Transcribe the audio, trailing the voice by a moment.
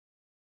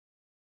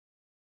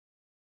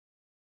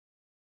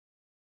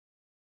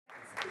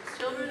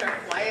are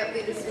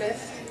quietly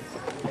dismissed.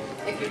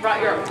 If you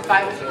brought your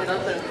Bibles, you can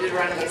open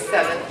Deuteronomy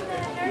 7.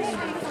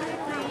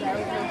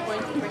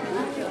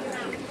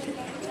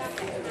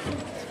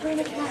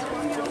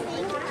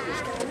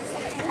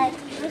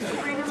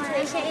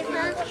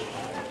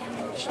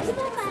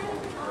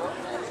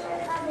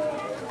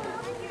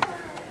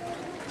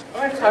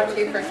 I want to talk to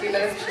you for a few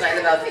minutes tonight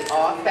about the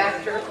awe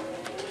factor.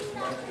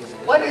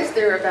 What is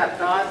there about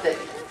God that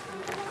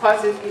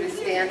causes you to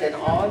stand in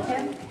awe of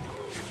Him?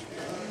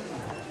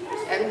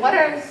 And what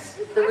is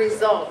the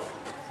result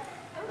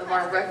of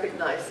our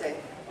recognizing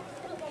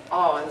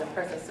awe in the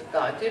presence of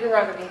God?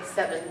 Deuteronomy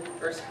 7,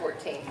 verse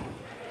 14.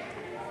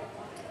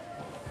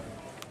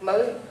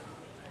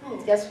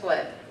 Guess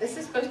what? This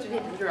is supposed to be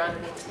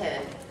Deuteronomy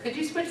 10. Could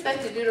you switch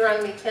that to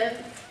Deuteronomy 10?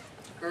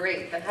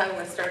 Great. Then how do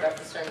I start off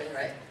the sermon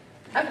right?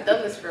 I haven't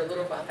done this for a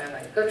little while, have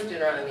I? Go to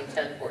Deuteronomy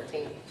 10,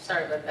 14.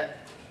 Sorry about that.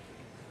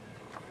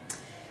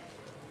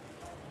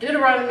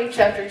 Deuteronomy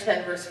chapter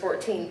 10, verse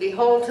 14.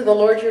 Behold, to the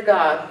Lord your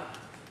God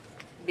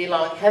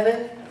belong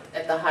heaven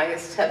and the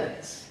highest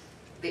heavens,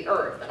 the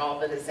earth and all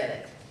that is in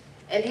it.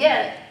 And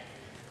yet,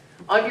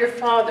 on your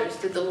fathers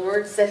did the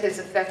Lord set His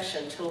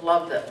affection to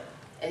love them,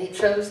 and He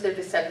chose their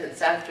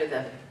descendants after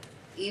them,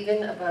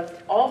 even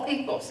above all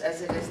peoples,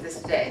 as it is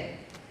this day.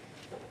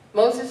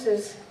 Moses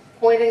is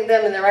pointing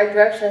them in the right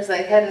direction as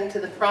they head into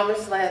the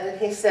promised land, and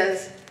he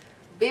says,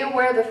 be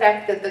aware of the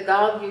fact that the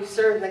God you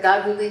serve and the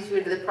God who leads you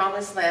into the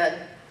promised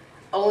land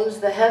owns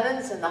the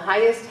heavens and the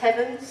highest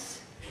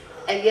heavens,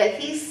 and yet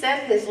He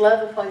set His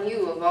love upon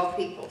you of all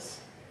peoples.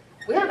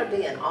 We ought to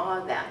be in awe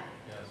of that.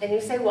 And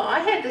you say, well, I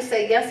had to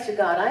say yes to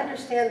God. I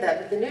understand that,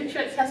 but the New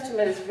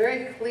Testament is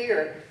very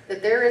clear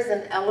that there is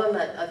an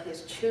element of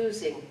His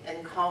choosing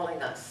and calling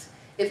us.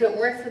 If it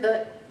weren't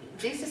for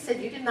Jesus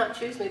said, you did not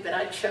choose me, but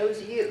I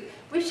chose you.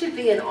 We should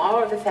be in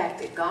awe of the fact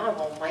that God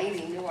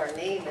Almighty knew our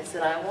name and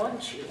said, I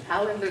want you.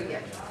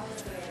 Hallelujah.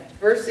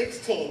 Verse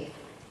 16.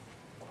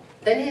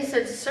 Then He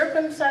said,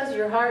 circumcise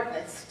your heart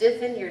and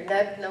stiffen your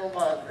neck no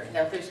longer.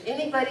 Now, if there's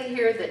anybody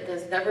here that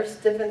does never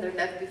stiffen their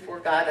neck before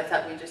God, I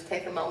thought we'd just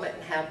take a moment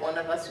and have one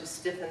of us who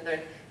stiffened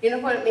their... You know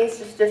what it means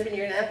to stiffen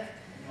your neck?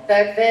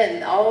 Back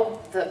then,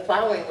 all the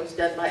plowing was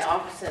done by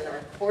oxen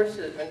or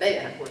horses. When they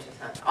didn't have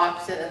horses,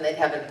 oxen, and they'd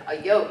have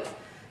a yoke.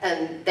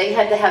 And they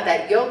had to have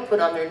that yoke put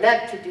on their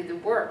neck to do the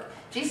work.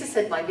 Jesus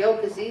said, my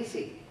yoke is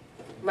easy.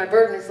 My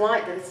burden is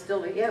light, but it's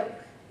still a yoke.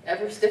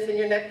 Ever stiffen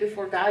your neck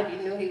before God? You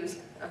knew He was...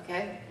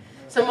 Okay?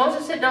 So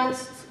Moses said,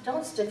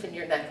 don't stiffen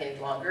your neck any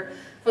longer.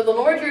 For the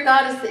Lord your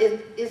God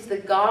is the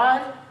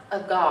God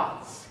of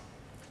gods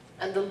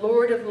and the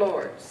Lord of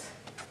lords,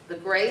 the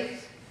great,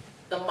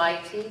 the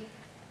mighty,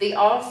 the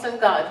awesome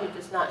God who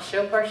does not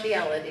show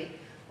partiality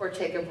or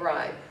take a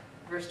bribe.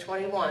 Verse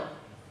 21.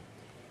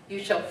 You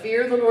shall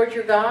fear the Lord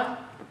your God.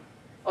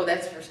 Oh,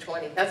 that's verse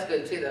 20. That's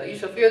good too, though. You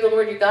shall fear the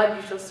Lord your God.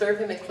 You shall serve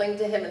Him and cling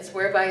to Him and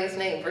swear by His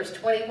name. Verse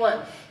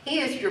 21. He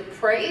is your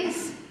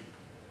praise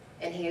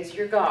and He is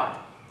your God,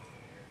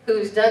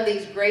 who's done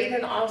these great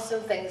and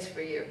awesome things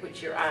for you,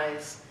 which your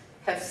eyes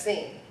have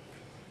seen.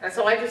 And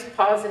so I just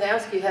pause and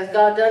ask you, has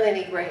God done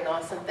any great and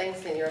awesome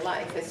things in your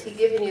life? Has He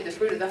given you the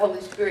fruit of the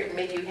Holy Spirit and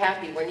made you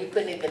happy when you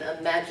couldn't even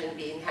imagine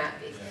being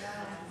happy?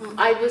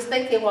 I was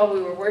thinking while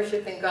we were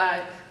worshiping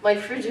God, my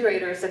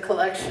refrigerator is a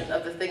collection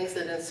of the things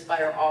that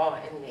inspire awe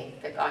in me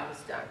that God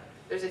has done.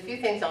 There's a few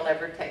things I'll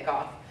never take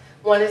off.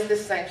 One is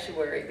this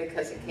sanctuary,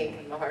 because it came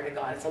from the heart of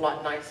God. It's a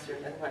lot nicer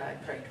than what I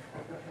prayed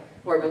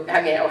for.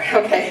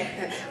 Okay.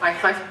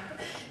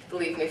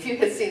 Believe me, if you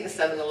had seen the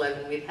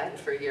 7-Eleven we've had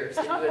for years,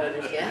 then you would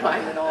understand why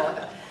I'm in awe of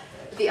it.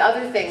 The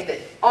other thing that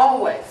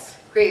always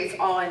creates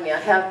awe in me, I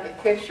have a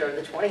picture of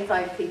the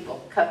 25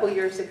 people a couple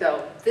years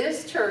ago.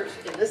 This church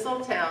in this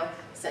little town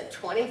sent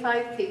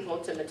 25 people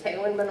to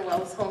Mateo and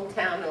Manuel's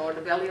hometown and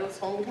Ordebelio's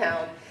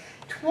hometown.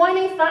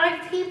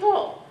 25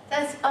 people!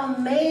 That's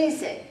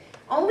amazing.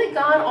 Only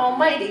God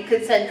Almighty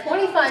could send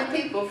 25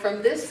 people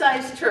from this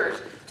size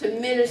church to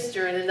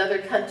minister in another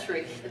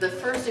country, the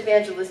first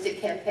evangelistic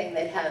campaign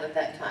they'd had at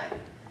that time.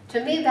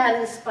 To me, that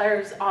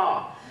inspires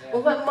awe.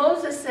 Well, what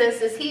Moses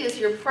says is He is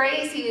your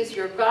praise, He is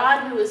your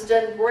God who has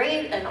done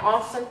great and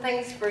awesome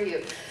things for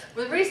you.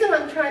 The reason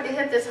I'm trying to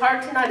hit this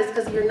hard tonight is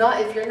because if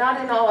you're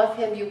not in awe of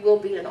Him, you will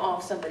be in awe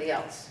of somebody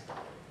else.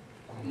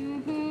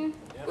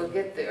 We'll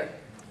get there.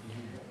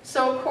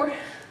 So, of course,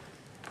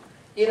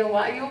 you know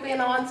why you'll be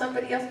in awe of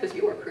somebody else? Because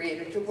you were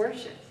created to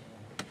worship.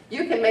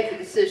 You can make a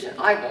decision,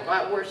 I will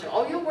not worship.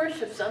 Oh, you'll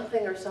worship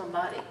something or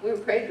somebody. We were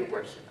created to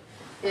worship.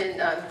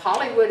 And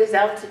Hollywood is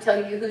out to tell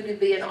you who to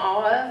be in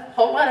awe of. A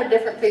whole lot of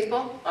different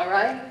people, all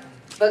right?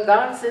 But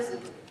God says,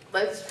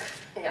 let's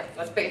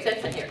pay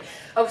attention here.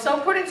 Oh, so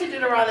according to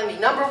Deuteronomy,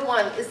 number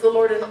 1, is the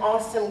Lord an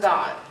awesome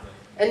God?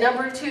 And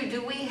number 2,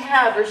 do we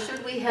have or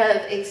should we have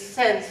a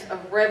sense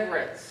of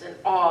reverence and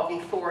awe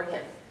before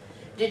Him?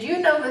 Did you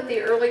know that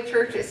the early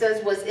church, it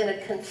says, was in a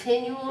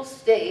continual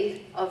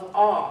state of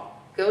awe?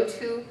 Go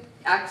to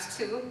Acts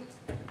 2.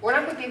 We're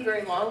not going to be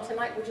very long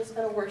tonight. We're just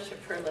going to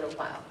worship for a little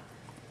while.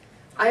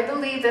 I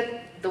believe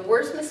that the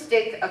worst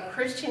mistake a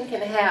Christian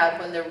can have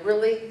when they're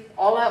really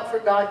all out for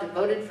God,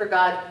 devoted for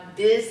God,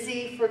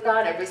 busy for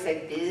God. Everybody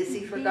say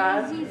busy for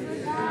God. Busy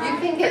for God. You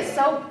can get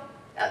so,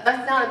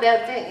 that's not a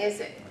bad thing, is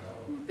it?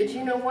 But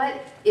you know what?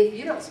 If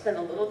you don't spend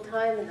a little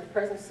time in the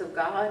presence of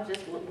God,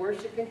 just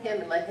worshiping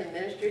Him and let Him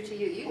minister to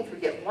you, you can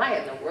forget why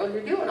in the world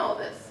you're doing all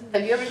this.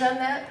 Have you ever done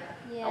that?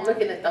 Yeah. I'm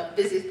looking at the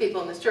busiest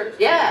people in this church.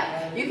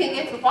 Yeah, you can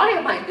get to, why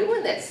am I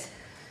doing this?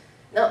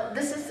 Now,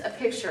 this is a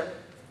picture,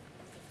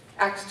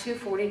 Acts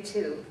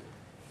 2:42,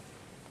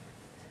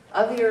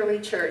 of the early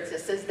church. It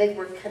says they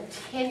were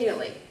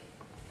continually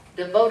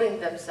devoting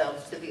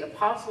themselves to the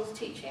apostles'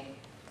 teaching,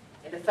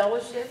 and to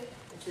fellowship,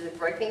 and to the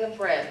breaking of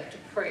bread, and to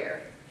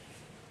prayer.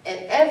 And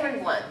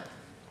everyone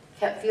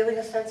kept feeling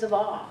a sense of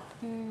awe.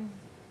 And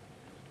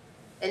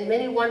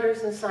many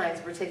wonders and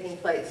signs were taking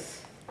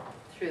place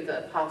through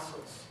the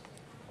apostles.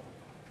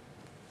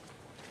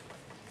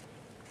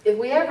 If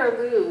we ever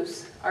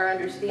lose our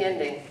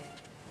understanding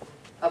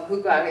of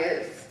who God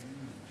is,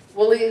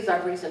 we'll lose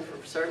our reason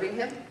for serving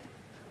Him.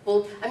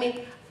 Well, I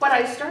mean, what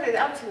I started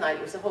out tonight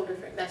was a whole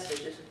different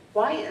message. Is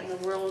why in the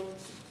world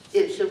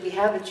should we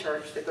have a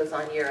church that goes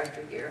on year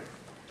after year?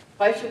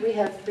 Why should we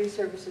have 3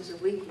 services a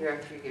week year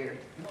after year?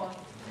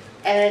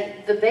 And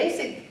the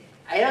basic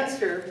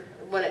answer,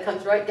 when it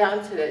comes right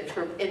down to it,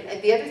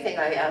 and the other thing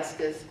I ask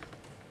is,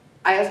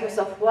 I ask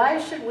myself, why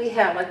should we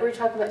have, like we were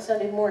talking about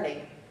Sunday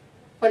morning,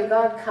 when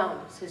God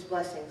comes, His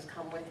blessings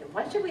come with Him.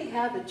 Why should we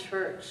have a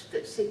church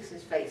that seeks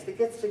His face, that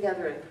gets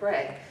together and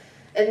pray?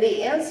 And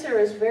the answer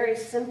is very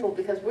simple,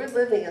 because we're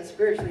living in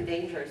spiritually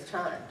dangerous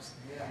times.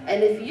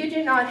 And if you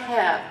do not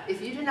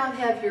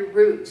have your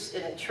roots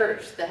in a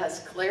church that has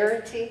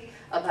clarity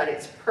about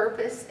its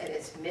purpose and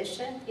its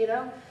mission, you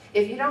know,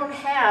 if you don't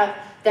have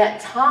that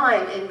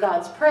time in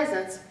God's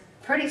presence,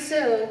 pretty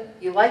soon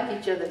you like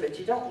each other, but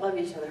you don't love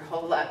each other a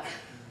whole lot.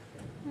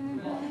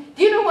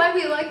 Do you know why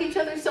we like each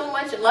other so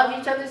much and love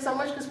each other so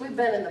much? Because we've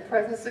been in the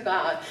presence of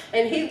God.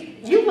 And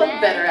you look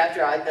better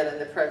after I've been in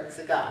the presence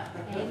of God.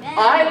 Amen.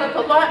 I look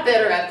a lot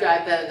better after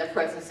I've been in the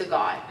presence of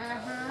God.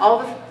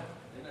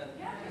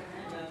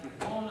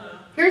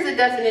 Here's a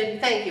definition.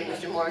 Thank you,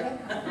 Mr. Morgan.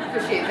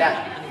 Appreciate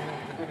that.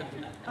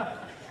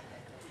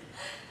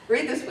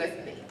 Read this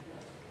with me.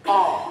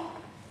 Awe.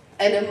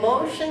 An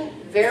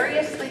emotion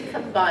variously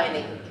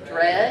combining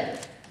dread,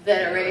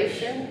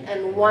 veneration,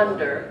 and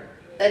wonder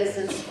that is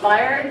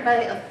inspired by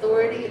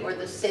authority or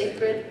the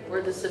sacred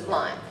or the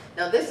sublime.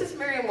 Now, this is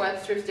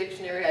Merriam-Webster's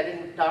dictionary. I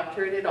didn't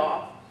doctorate it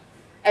off.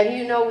 And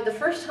you know, the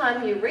first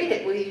time you read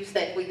it, you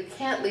think, well, you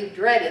can't leave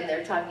dread in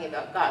there talking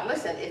about God.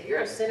 Listen, if you're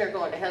a sinner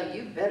going to hell,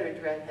 you better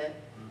dread Him.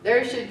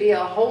 There should be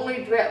a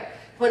holy dread.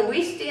 When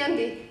we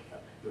stand,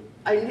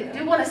 I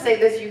do want to say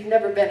this, you've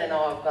never been in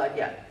awe of God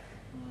yet.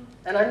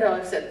 And I know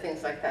I've said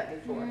things like that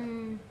before.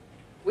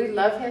 We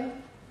love Him.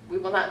 We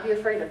will not be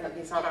afraid of Him.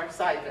 He's on our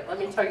side. But let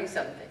me tell you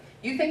something.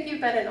 You think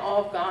you've been in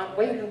awe of God?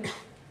 Wait a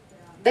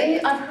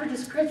minute. I've heard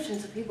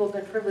descriptions of people who've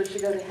been privileged to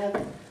go to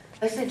heaven.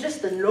 They say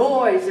just the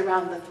noise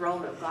around the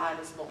throne of God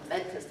is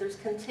momentous. There's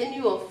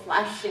continual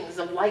flashings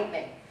of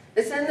lightning.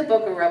 It's in the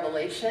book of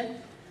Revelation.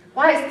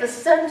 Why? It's the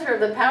center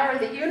of the power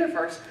of the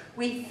universe.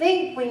 We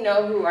think we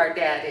know who our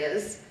dad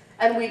is,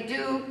 and we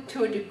do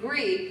to a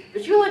degree,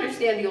 but you'll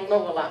understand you'll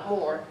know a lot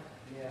more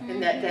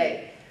in that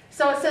day.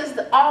 So it says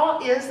that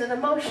awe is an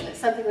emotion. It's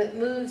something that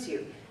moves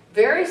you.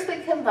 Variously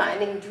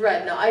combining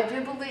dread. Now, I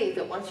do believe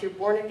that once you're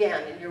born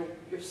again and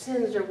your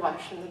sins are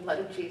washed in the blood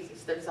of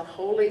Jesus, there's a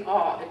holy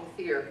awe and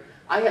fear.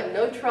 I have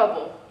no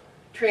trouble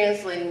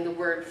translating the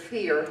word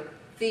fear.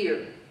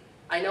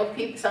 I know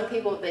some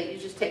people, you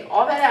just take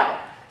all that out.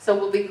 So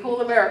we'll be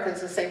cool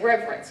Americans and say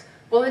reverence.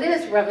 Well, it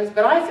is reverence,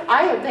 but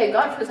I obey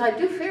God because I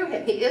do fear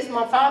Him. He is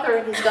my Father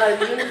and He's God of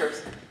the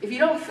universe. If you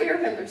don't fear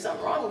Him, there's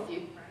something wrong with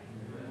you.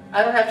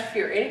 I don't have to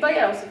fear anybody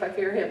else if I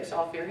fear Him, so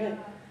I'll fear Him.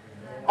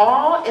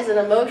 Awe is an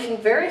emotion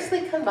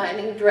variously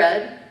combining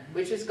dread,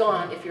 which is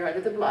gone if you're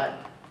under the blood,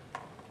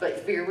 but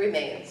fear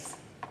remains.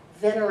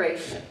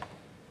 Veneration,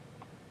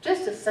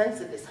 just a sense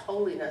of His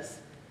holiness,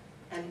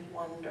 and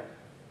wonder.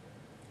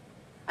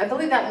 I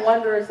believe that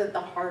wonder is at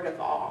the heart of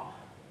awe.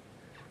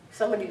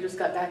 Somebody just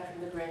got back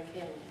from the Grand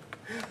Canyon.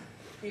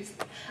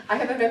 I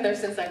haven't been there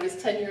since I was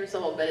 10 years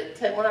old, but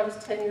when I was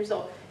 10 years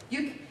old,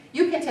 you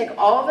can take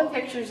all the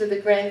pictures of the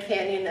Grand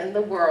Canyon in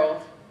the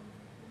world,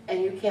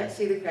 and you can't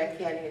see the Grand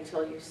Canyon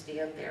until you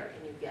stand there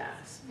and you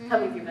gasp. How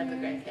many of you have been to the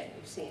Grand Canyon?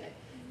 You've seen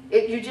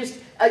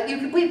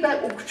it. We've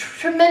got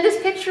tremendous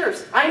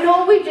pictures. I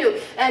know we do.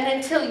 And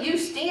until you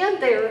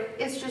stand there,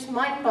 it's just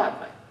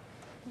mind-boggling.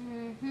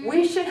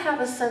 We should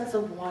have a sense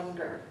of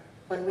wonder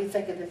when we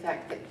think of the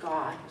fact that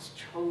God has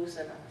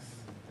chosen us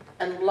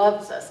and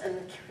loves us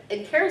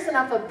and cares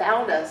enough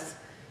about us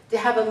to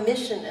have a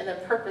mission and a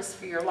purpose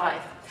for your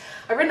life.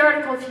 I read an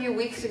article a few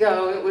weeks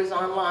ago, it was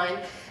online,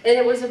 and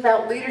it was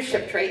about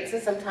leadership traits,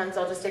 and sometimes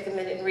I'll just take a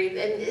minute and read.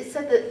 And it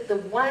said that the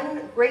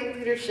one great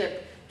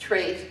leadership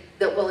trait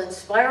that will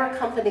inspire a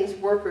company's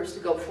workers to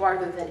go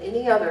farther than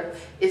any other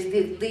is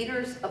the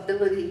leader's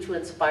ability to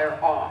inspire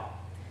awe.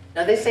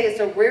 Now they say it's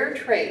a rare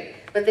trait,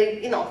 But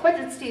they, what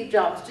did Steve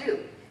Jobs do?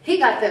 He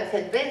got them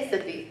convinced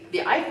that the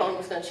iPhone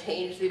was going to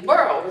change the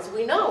world as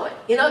we know it.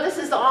 This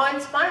is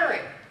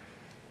awe-inspiring.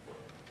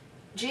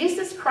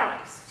 Jesus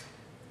Christ,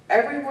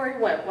 everywhere he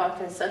went,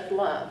 walked in such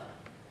love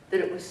that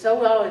it was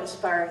so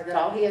awe-inspiring that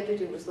all he had to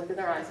do was look in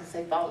their eyes and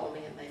say, "Follow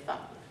me," and they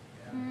followed.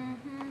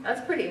 Mm-hmm.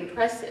 That's pretty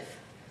impressive.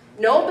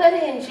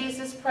 Nobody in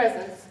Jesus'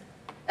 presence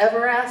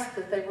ever asked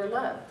that they were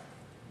loved.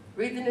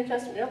 Read the New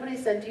Testament. Nobody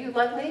said, "Do you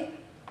love me?"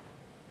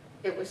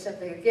 It was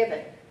simply a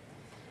given.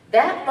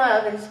 That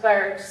love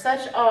inspired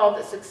such awe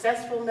that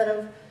successful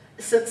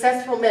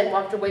men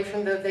walked away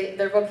from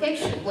their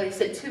vocation when he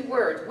said 2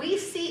 words. We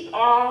see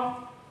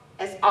awe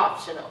as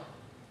optional.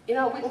 We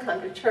can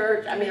come to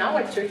church. I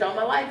went to church all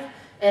my life,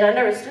 and I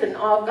never stood in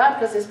awe of God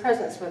because his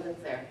presence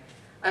wasn't there.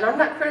 And I'm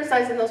not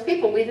criticizing those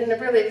people.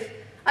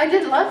 I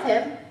did love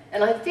him,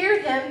 and I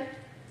feared him.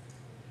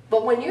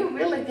 But when you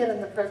really get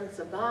in the presence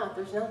of God,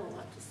 there's not a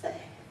lot to say.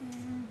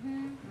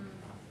 Mm-hmm.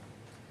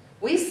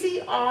 We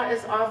see awe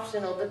as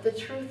optional, but the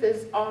truth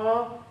is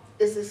awe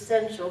is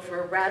essential for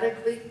a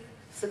radically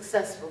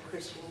successful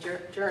Christian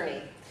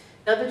journey.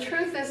 Now the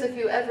truth is, if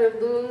you ever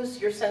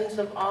lose your sense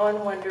of awe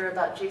and wonder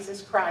about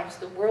Jesus Christ,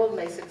 the world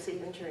may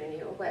succeed in turning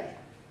you away.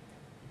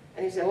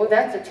 And you say, "Well,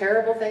 that's a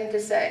terrible thing to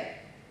say."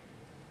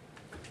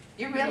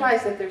 You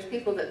realize that there's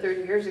people that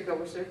 30 years ago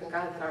were serving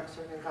God that aren't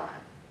serving God.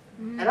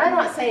 Mm-hmm. And I'm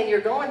not saying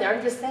you're going there.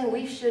 I'm just saying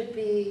we should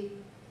be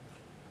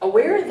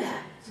aware of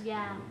that.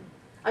 Yeah.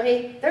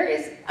 There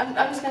is, I'm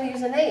just going to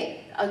use a name.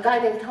 A guy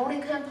named Tony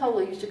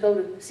Campolo used to go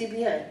to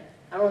CBN.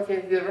 I don't know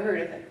if you've ever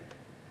heard of him.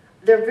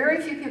 There are very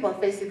few people on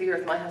the face of the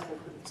earth my husband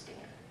couldn't stand.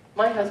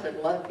 My husband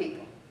loved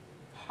people.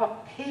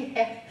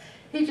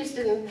 He just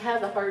didn't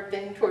have a hard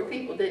thing toward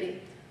people, did he?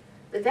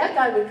 But that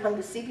guy would come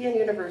to CBN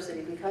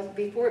University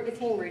before it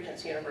became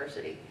Regents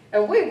University.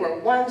 And we were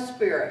one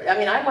spirit.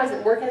 I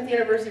wasn't working at the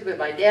university, but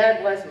my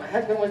dad was, my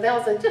husband was.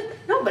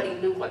 Nobody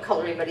knew what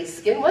color anybody's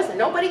skin was, and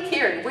nobody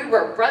cared. We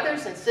were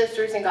brothers and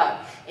sisters in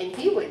God. And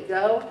he would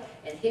go,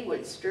 and he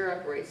would stir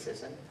up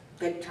racism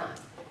big time.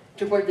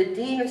 To where the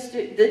dean of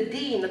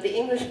the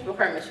English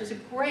department, she was a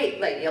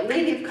great lady, a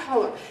lady of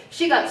color.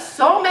 She got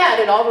so mad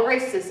at all the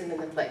racism in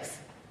the place.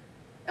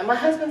 And my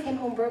husband came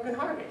home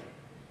brokenhearted.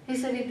 He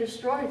said he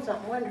destroyed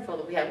something wonderful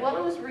that we had. Well,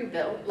 it was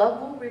rebuilt.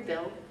 Love will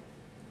rebuild.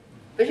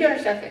 But you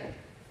understand me.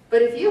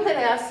 But if you had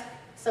asked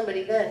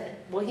somebody then,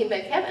 will he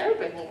make heaven?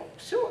 Everybody would go,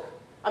 sure.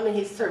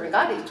 He's serving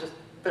God. He's just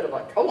a bit of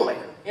a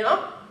troublemaker,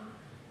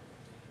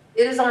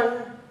 It is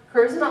on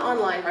Charisma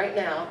Online right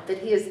now that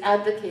he is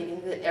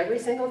advocating that every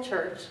single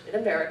church in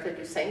America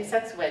do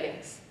same-sex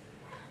weddings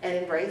and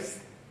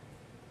embrace.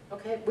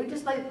 Okay, we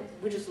just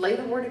lay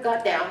the Word of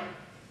God down.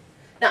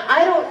 Now,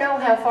 I don't know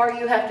how far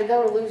you have to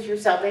go to lose your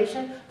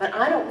salvation, but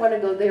I don't want to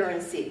go there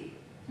and see.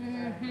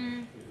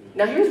 Mm-hmm.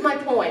 Now, here's my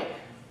point.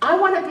 I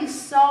want to be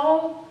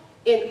so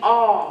in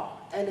awe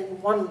and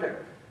in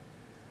wonder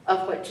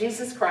of what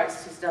Jesus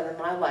Christ has done in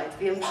my life,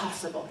 the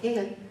impossible,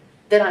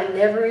 that I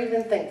never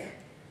even think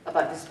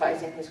about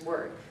despising his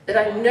word, that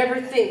I never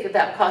think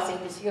about causing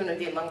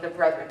disunity among the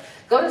brethren.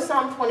 Go to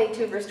Psalm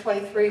 22, verse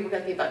 23. We're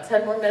going to be about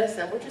 10 more minutes,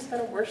 and we're just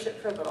going to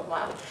worship for a little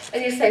while.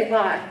 And you say,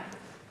 why?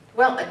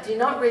 Well, do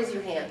not raise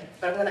your hand,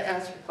 but I'm going to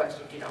ask you a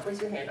question. Do not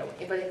raise your hand.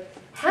 Anybody?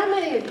 How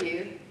many of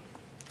you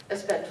have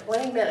spent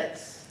 20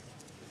 minutes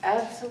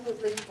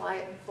absolutely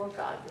quiet before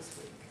God this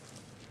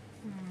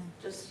week?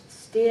 Just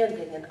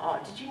standing in awe.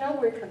 Did you know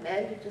we're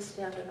commanded to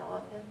stand in awe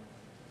of him?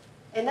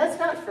 And that's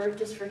not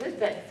just for his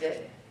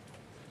benefit.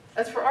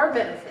 That's for our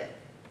benefit.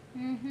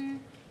 Mm-hmm.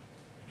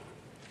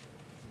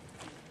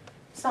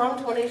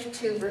 Psalm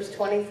 22, verse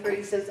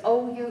 23 says,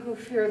 "O you who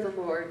fear the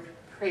Lord,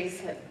 praise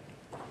him.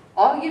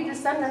 All you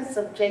descendants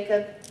of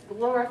Jacob,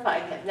 glorify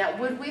him." Now,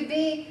 would we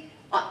be,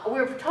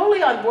 we're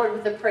totally on board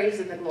with the praise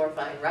and the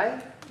glorifying,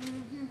 right?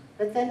 Mm-hmm.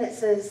 But then it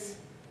says,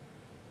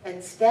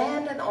 "And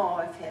stand in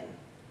awe of him,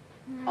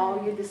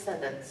 all you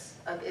descendants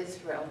of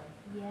Israel."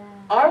 Yeah.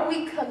 Are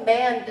we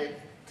commanded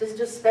to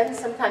just spend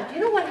some time? Do you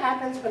know what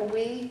happens when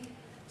we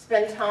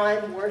spend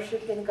time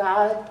worshiping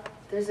God?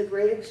 There's a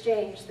great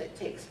exchange that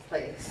takes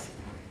place.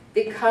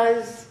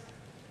 Because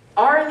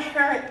our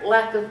inherent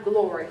lack of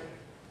glory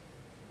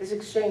is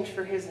exchanged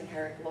for his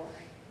inherent glory.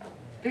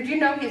 Did you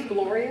know he's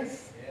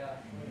glorious?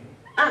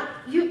 Yeah.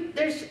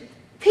 There's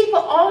people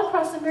all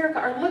across America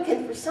are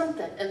looking for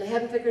something, and they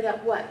haven't figured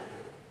out what.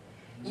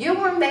 You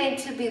were made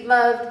to be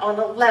loved on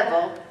a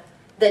level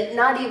that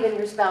not even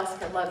your spouse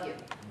can love you.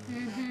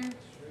 Mm-hmm.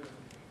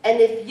 And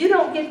if you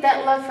don't get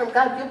that love from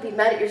God, you'll be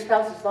mad at your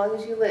spouse as long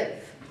as you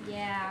live.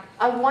 Yeah.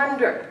 I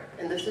wonder,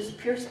 and this is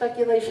pure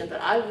speculation,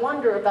 but I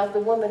wonder about the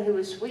woman who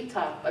was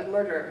sweet-talked by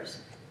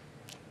murderers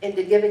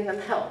into giving them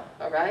help,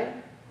 all right?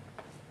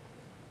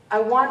 I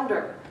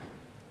wonder.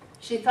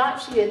 She thought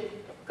she had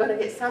going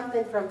to get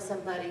something from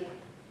somebody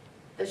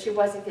that she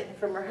wasn't getting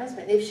from her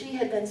husband. If she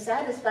had been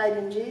satisfied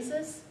in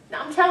Jesus,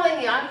 now I'm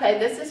telling you,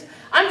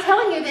 I'm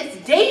telling you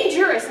it's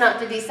dangerous not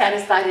to be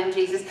satisfied in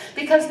Jesus,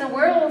 because the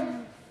world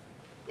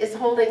is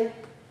holding,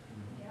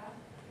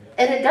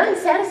 and it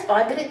doesn't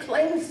satisfy, but it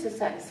claims to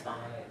satisfy.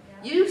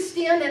 You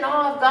stand in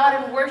awe of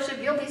God and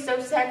worship, you'll be so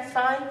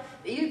satisfied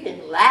that you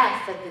can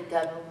laugh at the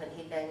devil when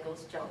he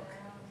dangles junk.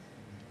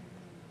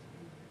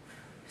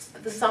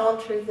 The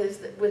solemn truth is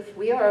that if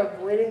we are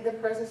avoiding the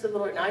presence of the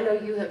Lord, and I know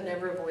you have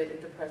never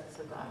avoided the presence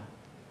of God.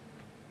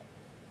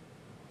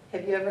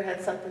 Have you ever had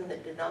something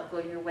that did not go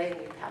your way and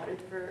you pouted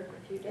for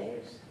a few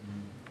days?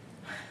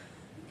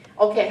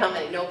 Okay, how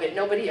many?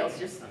 Nobody else.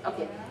 Just,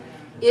 okay.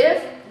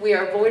 If we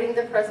are avoiding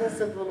the presence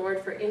of the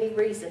Lord for any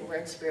reason, we're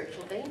in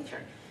spiritual danger.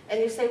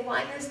 And you say,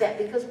 why is that?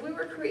 Because we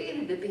were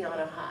created to be on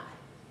a high.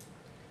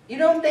 You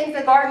don't think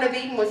the Garden of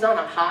Eden was on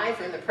a high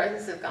from the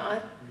presence of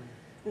God?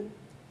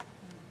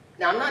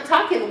 Now, I'm not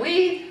talking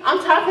weed. I'm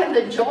talking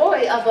the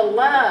joy of a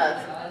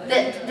love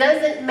that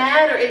doesn't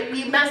matter.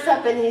 We mess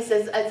up and he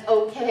says, it's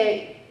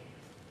okay.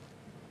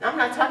 I'm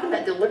not talking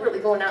about deliberately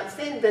going out and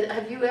sinning, but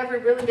have you ever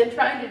really been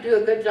trying to do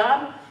a good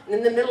job? And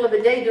in the middle of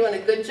a day doing a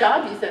good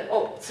job, you said,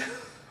 oh.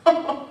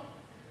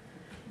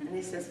 And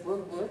he says,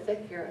 we'll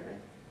take care of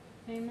it.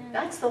 Amen.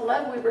 That's the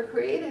love we were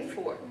created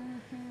for.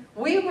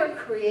 We were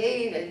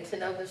created to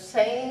know the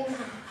same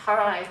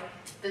high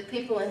that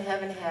people in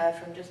heaven have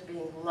from just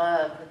being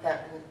loved with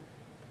that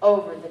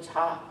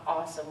over-the-top,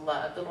 awesome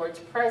love. The Lord's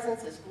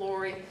presence, His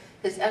glory,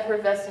 His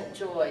effervescent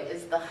joy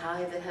is the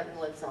high that heaven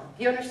lives on.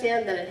 You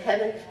understand that in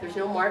heaven there's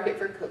no market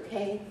for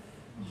cocaine?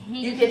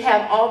 You could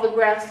have all the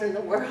grass in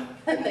the world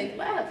and they'd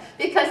laugh.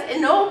 Because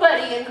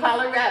nobody in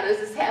Colorado is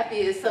as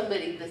happy as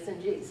somebody that's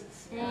in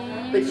Jesus.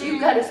 But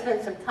you've got to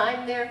spend some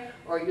time there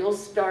or you'll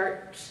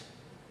start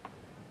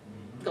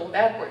going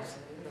backwards.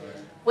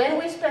 When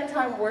we spend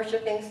time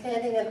worshiping,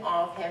 standing in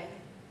awe of Him,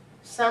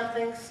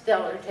 something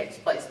stellar takes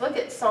place. Look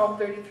at Psalm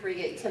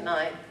 33,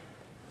 8-9.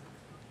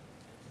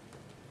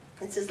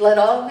 It says, let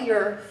all the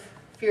earth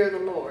fear the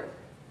Lord.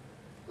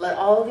 Let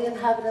all the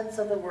inhabitants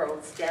of the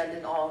world stand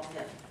in awe of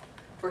Him.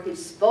 For He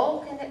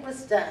spoke and it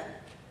was done.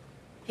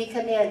 He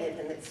commanded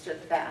and it stood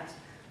fast.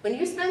 When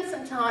you spend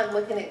some time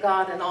looking at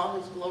God in all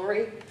His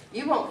glory,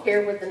 you won't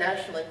care what the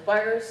National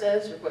Enquirer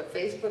says or what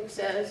Facebook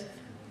says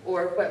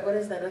or what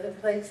is that other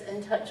place,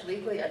 In Touch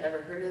Weekly. I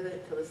never heard of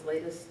it until this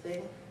latest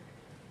thing.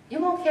 You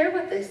won't care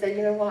what they say.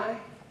 You know why?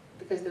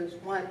 Because there's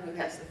one who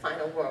has the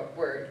final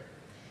word.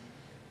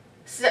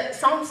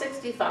 Psalm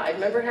 65.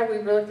 Remember how we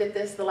looked at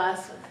this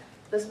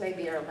this may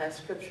be our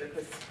last scripture,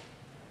 because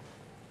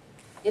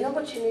you know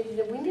what you need to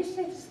do? We just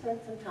need to spend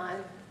some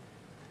time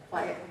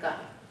quiet with God.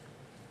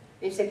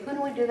 And you say,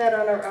 couldn't we do that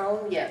on our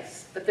own?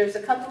 Yes. But there's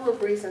a couple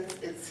of reasons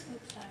it's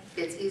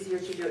easier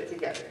to do it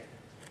together.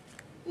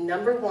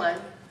 Number one,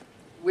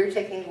 we're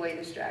taking away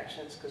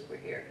distractions because we're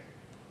here.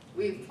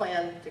 We've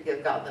planned to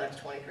give God the next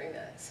 23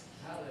 minutes.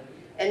 Hallelujah.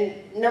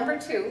 And number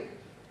two,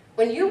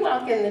 when you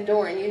walk in the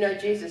door and you know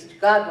Jesus,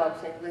 God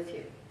walks in with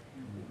you.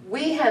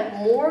 We have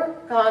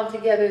more God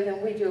together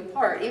than we do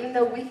apart, even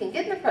though we can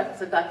get in the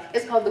presence of God.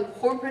 It's called the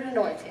corporate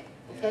anointing,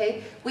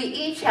 okay? We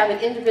each have an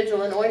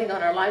individual anointing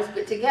on our lives,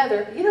 but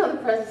together, you know the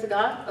presence of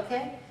God,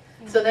 okay?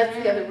 So that's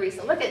the other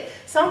reason. Look at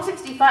Psalm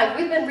 65.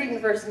 We've been reading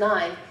verse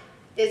 9.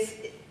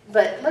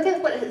 But look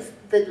at what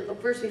the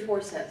verse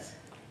before says.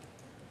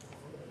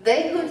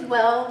 They who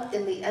dwell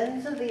in the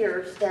ends of the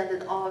earth stand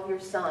in awe of your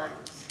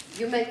signs.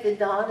 You make the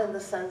dawn and the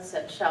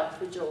sunset shout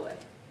for joy.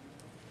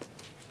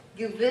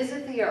 You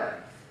visit the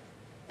earth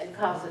and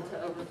cause it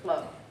to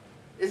overflow.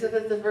 Isn't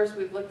that the verse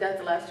we've looked at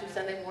the last 2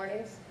 Sunday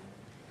mornings?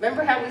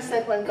 Remember how we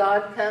said when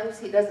God comes,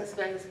 He doesn't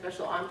send a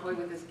special envoy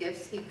with His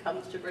gifts. He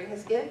comes to bring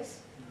His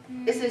gifts.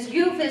 It says,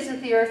 you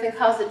visit the earth and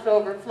cause it to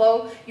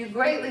overflow. You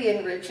greatly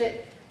enrich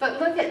it. But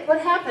look at what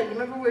happened.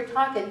 Remember we were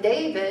talking,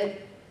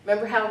 David,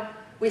 remember how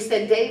we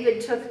said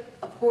David took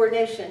a poor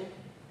nation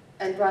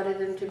and brought it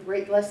into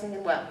great blessing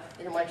and wealth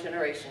in one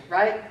generation,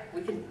 right?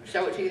 We can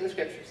show it to you in the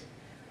scriptures.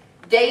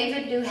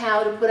 David knew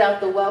how to put out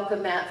the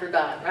welcome mat for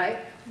God, right?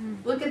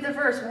 Look at the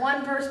verse,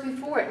 one verse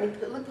before it.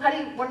 And look,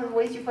 one of the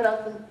ways you put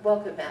out the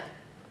welcome mat.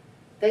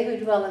 They who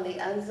dwell in the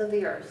ends of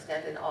the earth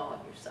stand in awe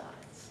of your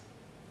sides.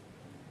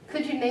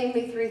 Could you name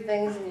me 3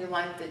 things in your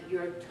life that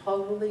you're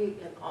totally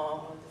in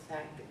awe of the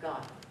fact that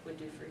God would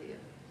do for you?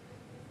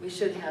 We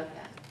should have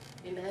that.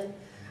 Amen?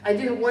 I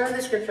do have one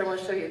other scripture I want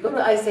to show you. Go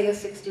to Isaiah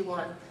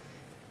 61.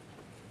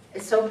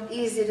 It's so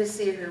easy to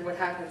see here what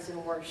happens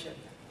in worship.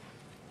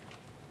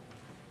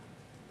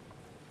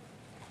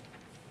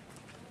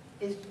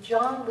 Is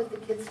John with the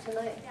kids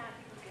tonight? Yeah, I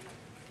think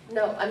we're good.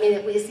 No, I mean,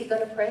 is he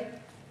going to pray?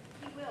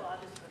 He will. I'll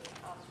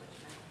switch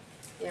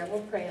now. Yeah,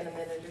 we'll pray in a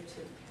minute or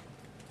two.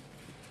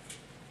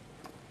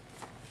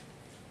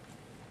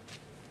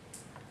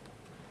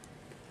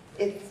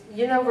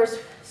 You know, verse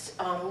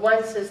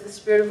 1 says, the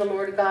Spirit of the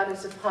Lord God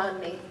is upon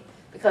me,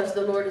 because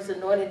the Lord has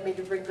anointed me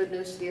to bring good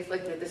news to the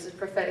afflicted. This is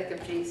prophetic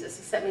of Jesus.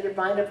 He sent me to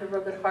bind up the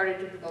brokenhearted,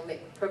 to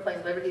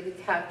proclaim liberty to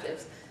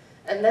captives.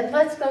 And then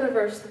let's go to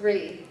verse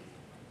 3.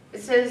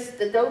 It says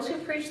that those who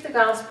preach the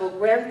gospel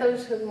grant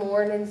those who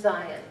mourn in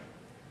Zion,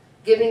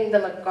 giving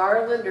them a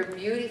garland or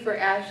beauty for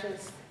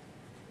ashes,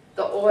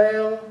 the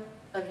oil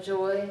of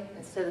joy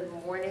instead of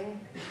mourning,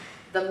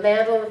 the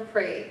mantle of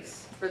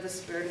praise for the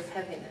spirit of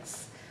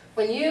heaviness.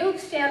 When you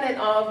stand in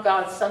awe of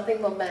God,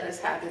 something momentous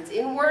happens.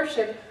 In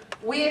worship,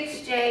 we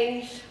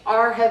exchange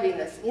our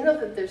heaviness. You know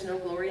that there's no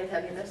glory in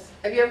heaviness?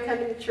 Have you ever come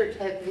into church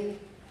heavy?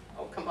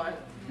 Oh, come on.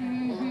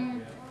 Mm-hmm.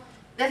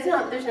 There's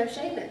no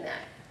shame in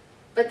that.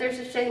 But there's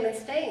a shame in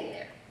staying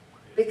there.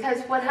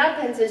 Because what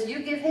happens is you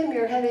give him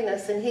your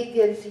heaviness and he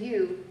gives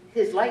you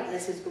his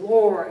lightness, his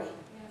glory. That's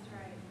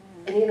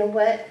right. And you know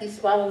what? He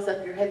swallows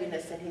up your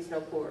heaviness and he's no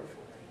glory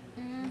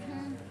for it.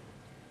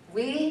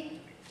 Mm-hmm.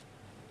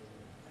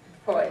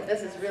 Boy,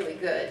 this is really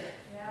good.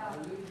 Yeah.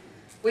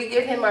 We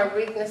give him our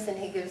weakness and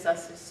he gives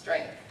us his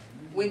strength.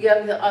 We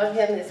give him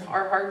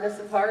our hardness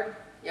of heart.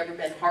 You ever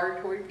been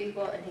hard toward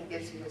people? And he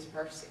gives you his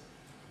mercy.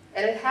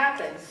 And it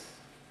happens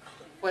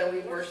when we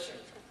worship.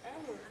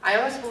 I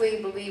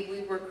honestly believe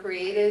we were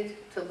created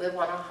to live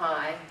on a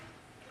high.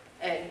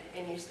 And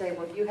you say,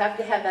 well, you have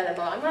to have that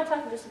emotion. I'm not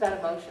talking just about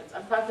emotions.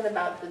 I'm talking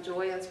about the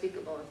joy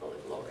unspeakable and full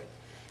of glory.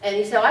 And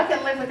you say, I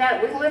can live without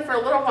it. We can live for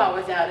a little while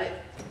without it.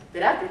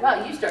 But after a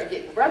while, you start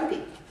getting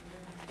grumpy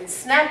and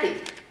snappy.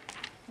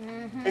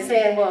 Mm-hmm. And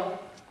saying,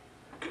 well,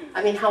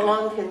 I mean, how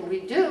long can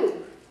we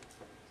do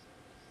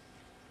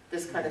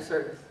this kind of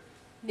service?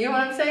 You know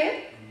what I'm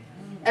saying?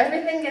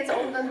 Everything gets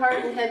old and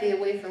hard and heavy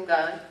away from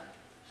God.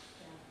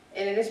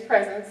 And in his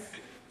presence,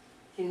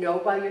 you know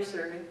why you're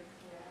serving.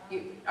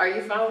 Are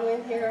you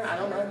following here? I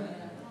don't know.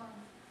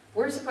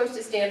 We're supposed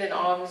to stand in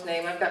awe of his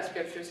name. I've got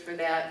scriptures for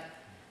that.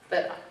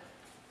 But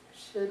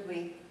should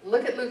we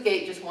look at Luke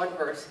 8, just one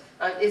verse?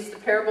 It's the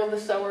parable of the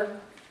sower.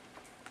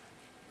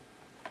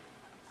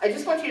 I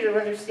just want you to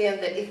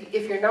understand that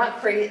if you're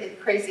not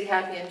crazy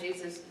happy in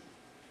Jesus,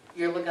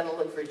 you're going to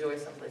look for joy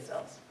someplace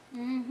else.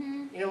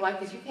 Mm-hmm. You know why?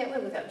 Because you can't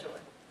live without joy.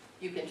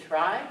 You can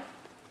try,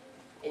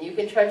 and you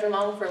can trudge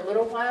along for a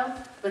little while,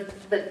 but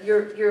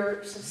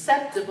you're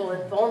susceptible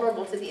and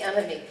vulnerable to the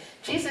enemy.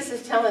 Jesus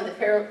is telling the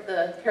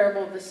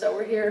parable of the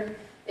sower here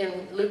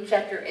in Luke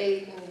chapter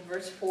 8 and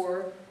verse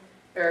 4,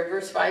 or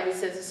verse 5, he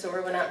says the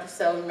sower went out to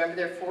sow. Remember,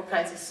 there are 4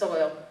 kinds of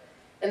soil.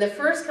 And the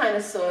first kind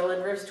of soil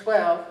in verse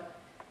 12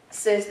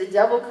 says the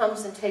devil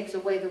comes and takes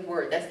away the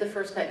word. That's the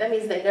first kind. That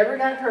means they never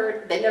got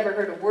hurt. They never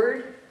heard a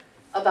word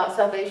about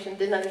salvation,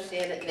 didn't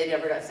understand it, and they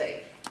never got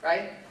saved,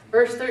 right?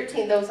 Verse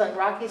 13, those on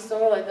rocky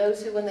soil are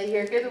those who, when they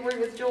hear the word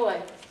with joy,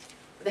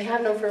 they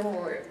have no firm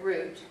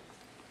root,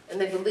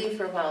 and they believe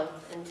for a while,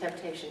 and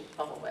temptation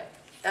fall away.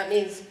 That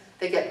means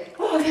they get,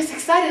 oh, they're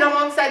excited,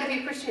 I'm excited to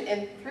be a Christian,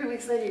 and 3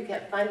 weeks later you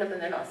can't find them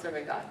and they're not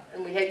serving God.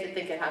 And we hate to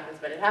think it happens,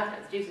 but it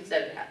happens. Jesus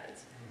said it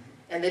happens.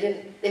 And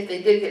if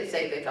they did get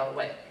saved, they fell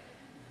away.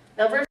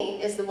 Now, verse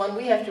 15 is the one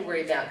we have to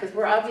worry about, because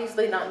we're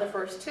obviously not in the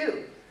first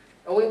 2.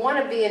 And we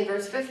want to be in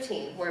verse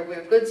 15, where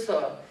we're good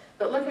soil.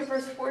 But look at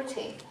verse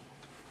 14.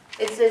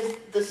 It says,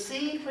 the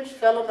seed which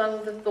fell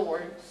among the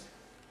thorns,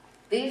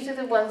 these are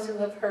the ones who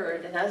have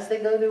heard, and as they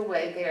go their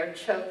way, they are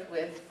choked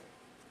with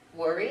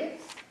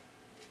worries,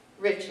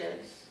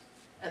 riches,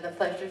 and the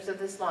pleasures of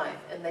this life,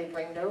 and they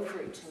bring no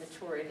fruit to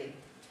maturity.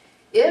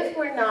 If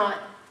we're not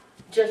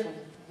just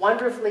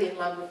wonderfully in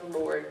love with the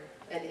Lord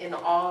and in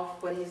awe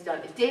of what he's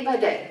done, day by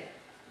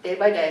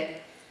day,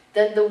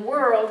 then the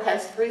world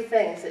has 3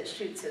 things it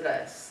shoots at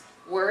us: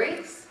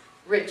 worries,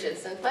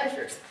 riches, and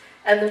pleasures.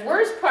 And the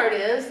worst part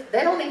is,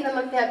 they don't even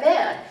look that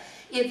bad.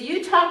 If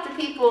you talk to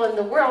people in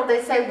the world,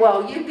 they say,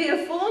 well, you'd be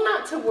a fool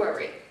not to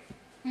worry.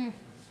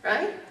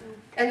 Right?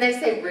 And they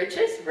say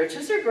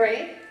riches are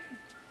great.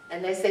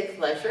 And they say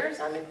pleasures,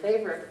 I'm in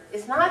favor.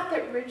 It's not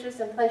that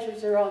riches and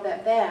pleasures are all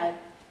that bad,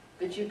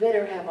 but you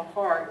better have a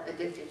heart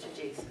addicted to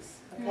Jesus.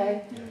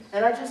 Okay? Yes.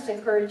 And I just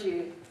encourage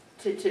you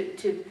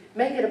to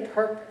make it a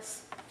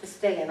purpose to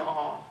stay in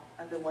awe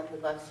of the one who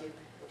loves you.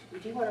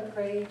 Do you want to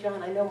pray,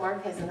 John? I know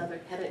Mark had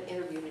an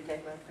interview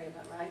today. Want to pray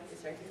about, right? Is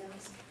there anything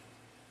else?